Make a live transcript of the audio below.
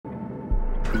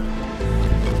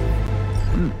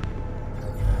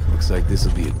Looks like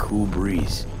this'll be a cool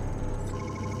breeze.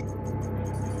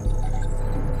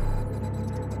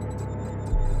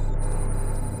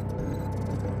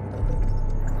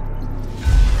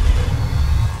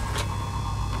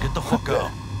 Get the fuck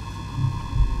out.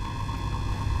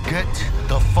 Get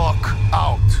the fuck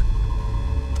out.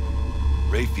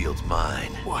 Rayfield's mine.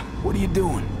 What are you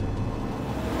doing?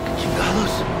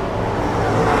 Chingados?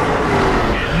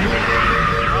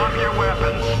 Drop your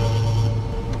weapons.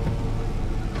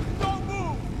 Don't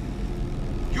move!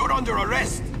 You're under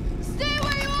arrest. Stay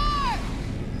where you are!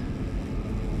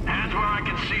 Hands where I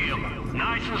can see them.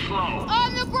 Nice and slow.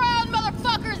 On the ground,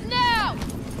 motherfuckers, now!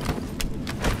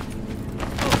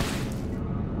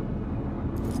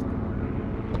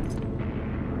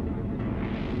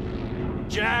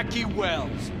 Jackie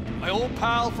Wells, my old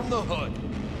pal from the hood.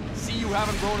 See you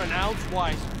haven't grown an ounce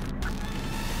wiser.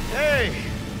 Hey!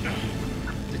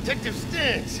 Detective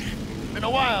Stintz. Been a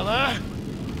while, huh?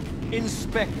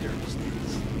 Inspector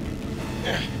Stintz.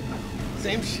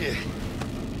 Same shit.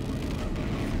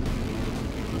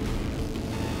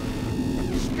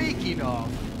 Speaking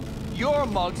of, your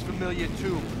mug's familiar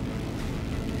too.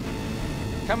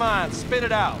 Come on, spit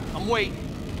it out. I'm waiting.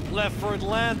 Left for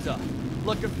Atlanta,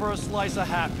 looking for a slice of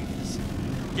happiness.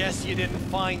 Guess you didn't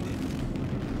find it.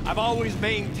 I've always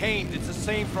maintained it's the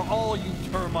same for all you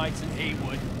termites in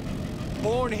Haywood.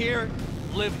 Born here,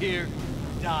 live here,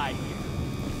 die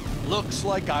here. Looks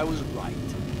like I was right.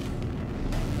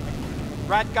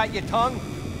 Rat got your tongue?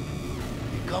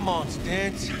 Come on,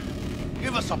 Stintz.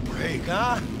 Give us a break,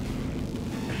 huh?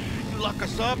 You lock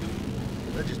us up,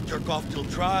 then just jerk off till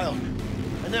trial.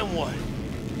 And then what?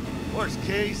 Worst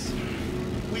case,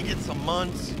 we get some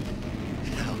months.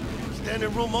 Hell,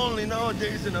 standing room only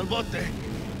nowadays in El Bote.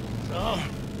 So,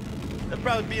 they'll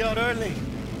probably be out early.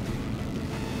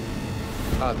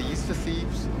 Are these the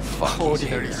thieves?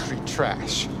 Ordinary street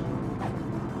trash.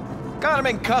 Got him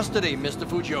in custody, Mr.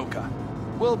 Fujioka.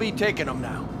 We'll be taking him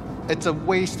now. It's a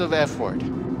waste of effort.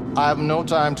 I have no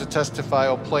time to testify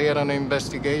or play at an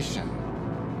investigation.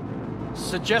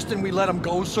 Suggesting we let him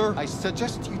go, sir? I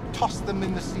suggest you toss them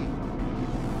in the sea.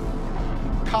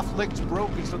 Cuff link's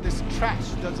broken so this trash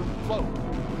doesn't float.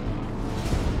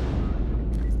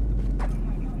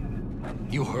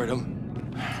 You heard him.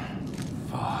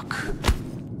 Fuck.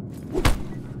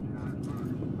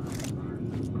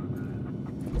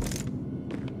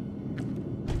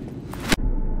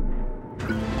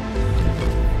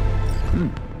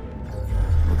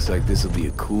 Looks like this'll be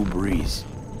a cool breeze.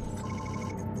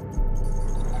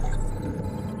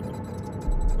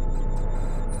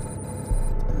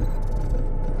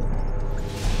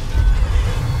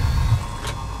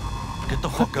 Get the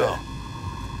fuck out.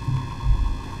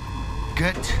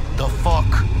 Get the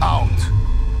fuck out.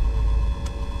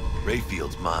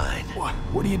 Rayfield's mine.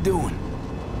 What are you doing?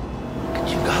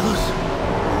 Chingados?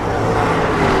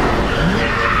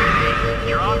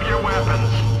 Drop your weapons.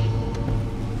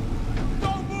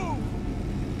 Don't move!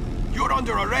 You're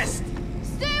under arrest.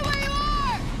 Stay where you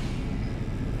are!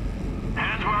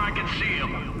 Hands where I can see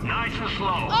them. Nice and slow.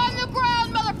 On the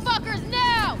ground, motherfuckers,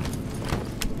 now!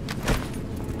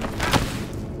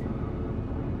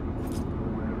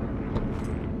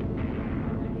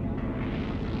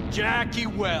 Jackie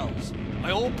Wells,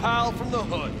 my old pal from the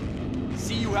hood.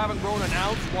 See you haven't grown an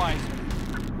ounce wiser.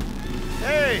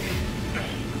 Hey!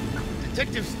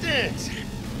 Detective Stintz.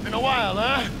 Been a while,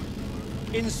 huh?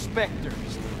 Inspector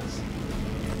Stintz.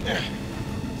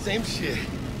 Same shit.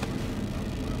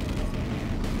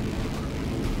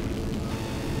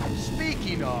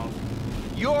 Speaking of,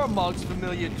 your mug's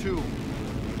familiar too.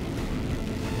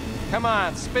 Come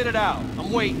on, spit it out.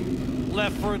 I'm waiting.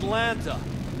 Left for Atlanta,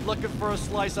 looking for a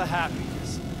slice of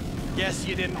happiness. Guess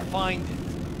you didn't find it.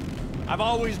 I've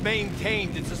always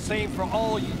maintained it's the same for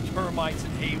all you termites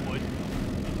in Haywood.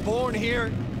 Born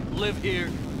here, live here,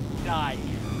 die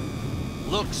here.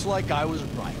 Looks like I was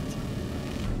right.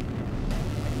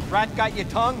 Rat got your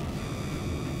tongue?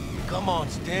 Come on,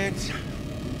 Stintz.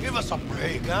 Give us a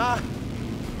break, huh?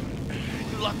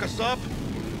 You lock us up,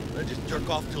 then just jerk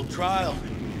off till trial.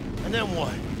 And then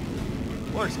what?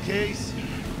 Worst case,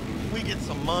 we get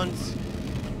some months.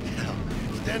 Hell,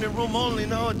 standing room only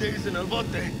nowadays in El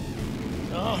Bote.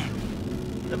 So,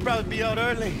 they'll probably be out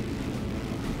early.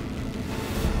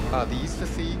 Are these the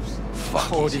thieves?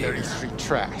 Ordinary street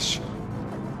trash.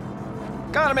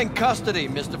 Got him in custody,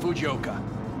 Mr. Fujioka.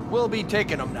 We'll be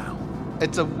taking him now.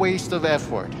 It's a waste of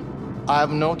effort. I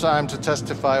have no time to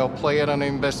testify or play at an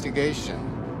investigation.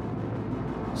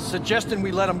 Suggesting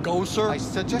we let him go, sir? I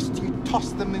suggest you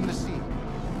toss them in the sea.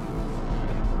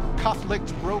 Cuff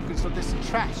link's broken so this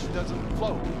trash doesn't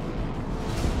float.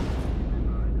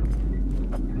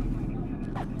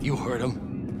 You heard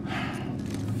him.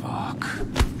 Fuck.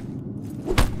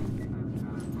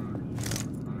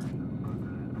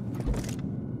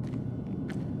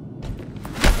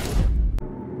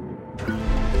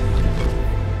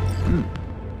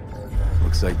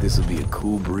 Looks like this'll be a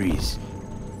cool breeze.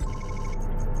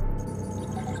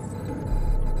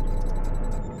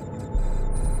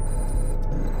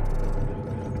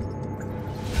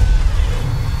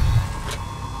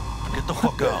 Get the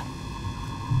fuck out.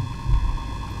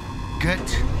 Get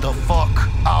the fuck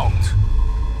out.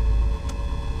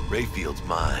 Rayfield's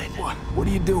mine. What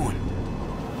are you doing?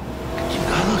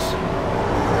 Chingados.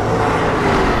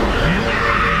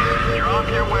 Drop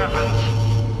your weapons.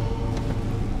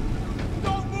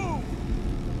 Don't move!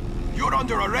 You're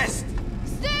under arrest.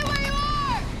 Stay where you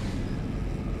are!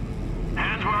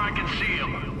 Hands where I can see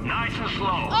them. Nice and slow.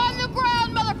 On the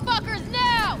ground, motherfuckers,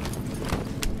 now!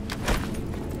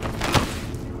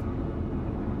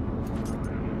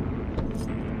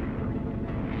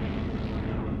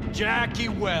 Jackie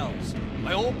Wells,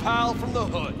 my old pal from the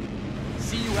hood.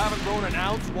 See you haven't grown an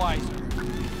ounce wiser.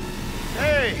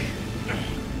 Hey!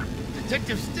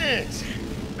 Detective Stintz.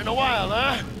 Been a while,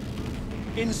 huh?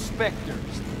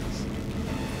 Inspectors.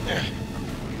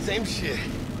 Same shit.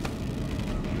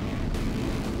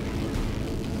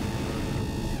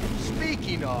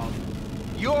 Speaking of,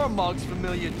 your mug's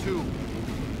familiar too.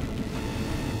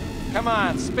 Come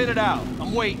on, spit it out.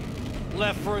 I'm waiting.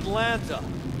 Left for Atlanta,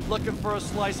 looking for a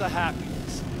slice of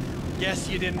happiness. Guess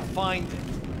you didn't find it.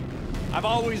 I've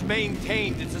always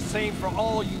maintained it's the same for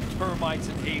all you termites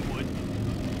in Haywood.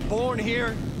 Born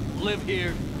here, live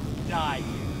here, die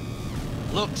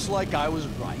here. Looks like I was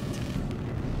right.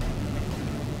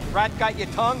 Rat got your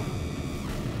tongue?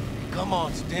 Come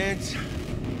on, Stintz.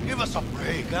 Give us a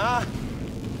break, huh?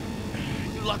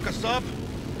 You lock us up,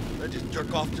 I just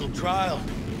jerk off till trial.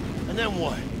 And then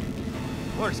what?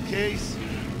 Worst case,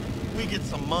 we get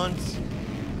some months.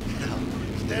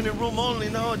 Standing room only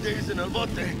nowadays in El Bote.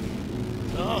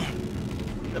 So,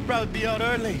 they'll probably be out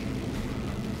early.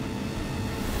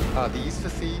 Are these the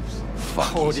thieves?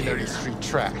 Fuck, Ordinary he's here. street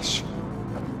trash.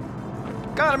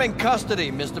 Got him in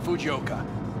custody, Mr. Fujioka.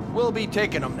 We'll be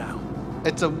taking him now.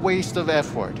 It's a waste of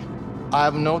effort. I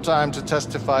have no time to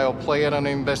testify or play in an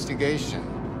investigation.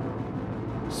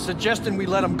 Suggesting we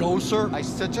let him go, sir? I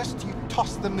suggest you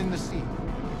toss them in the sea.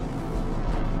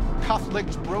 Cuff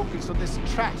leg's broken so this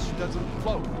trash doesn't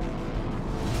float.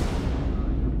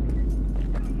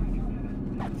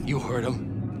 You heard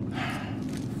him.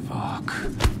 Fuck.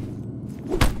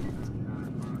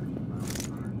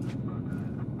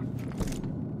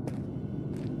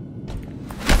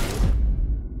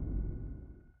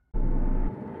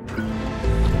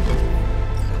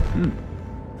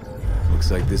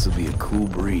 Looks like this'll be a cool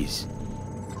breeze.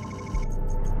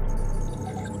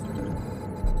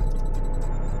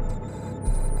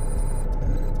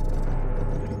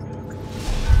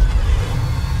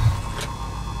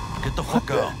 Get the fuck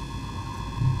out.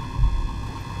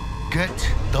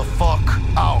 Get the fuck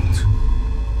out.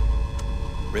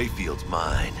 Rayfield's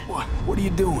mine. What are you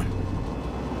doing?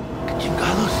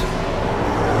 Chingados.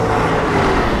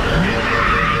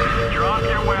 Drop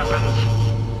your weapons.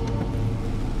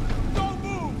 Don't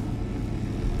move!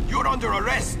 You're under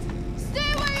arrest.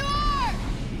 Stay where you are!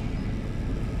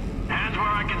 Hands where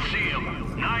I can see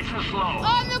them. Nice and slow.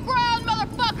 On the ground,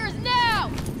 motherfuckers, now!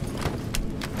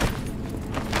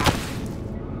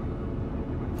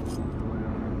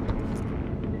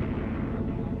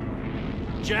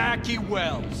 Jackie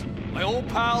Wells, my old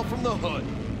pal from the hood.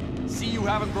 See you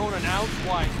haven't grown an ounce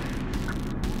wiser.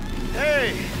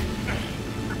 Hey!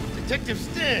 Detective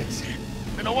Stintz.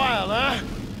 Been a while, huh?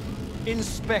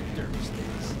 Inspectors.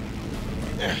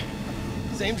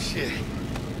 Same shit.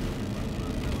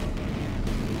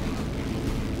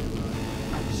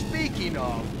 Speaking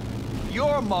of,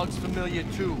 your mug's familiar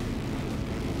too.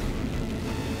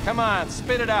 Come on,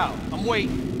 spit it out. I'm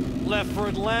waiting. Left for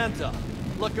Atlanta,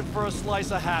 looking for a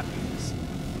slice of happiness.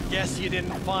 Guess you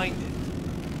didn't find it.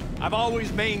 I've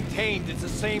always maintained it's the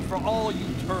same for all you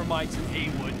termites in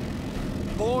Haywood.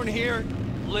 Born here,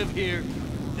 live here,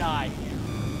 die here.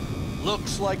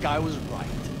 Looks like I was right.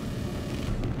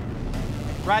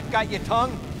 Rat got your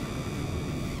tongue?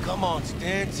 Come on,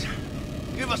 Stintz.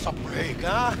 Give us a break,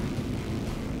 huh?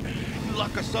 You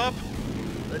lock us up,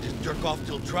 I just jerk off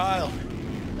till trial.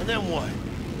 And then what?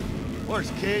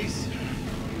 Worst case,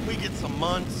 we get some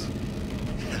months.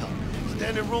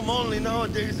 Standing room only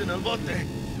nowadays in El Bote.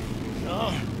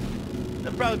 So,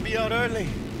 they'll probably be out early.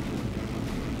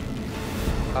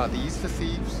 Are these the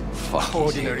thieves? Fuck,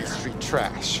 Ordinary he's here. street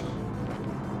trash.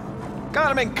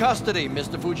 Got him in custody,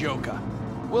 Mr. Fujioka.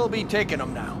 We'll be taking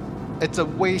him now. It's a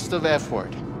waste of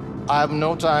effort. I have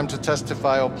no time to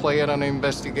testify or play in an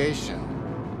investigation.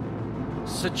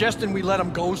 Suggesting we let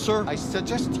him go, sir? I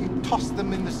suggest you toss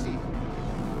them in the sea.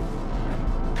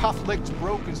 Cuff leg's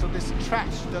broken so this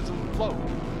trash doesn't float.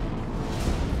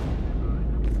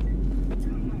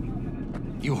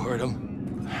 You heard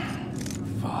him.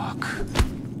 Fuck.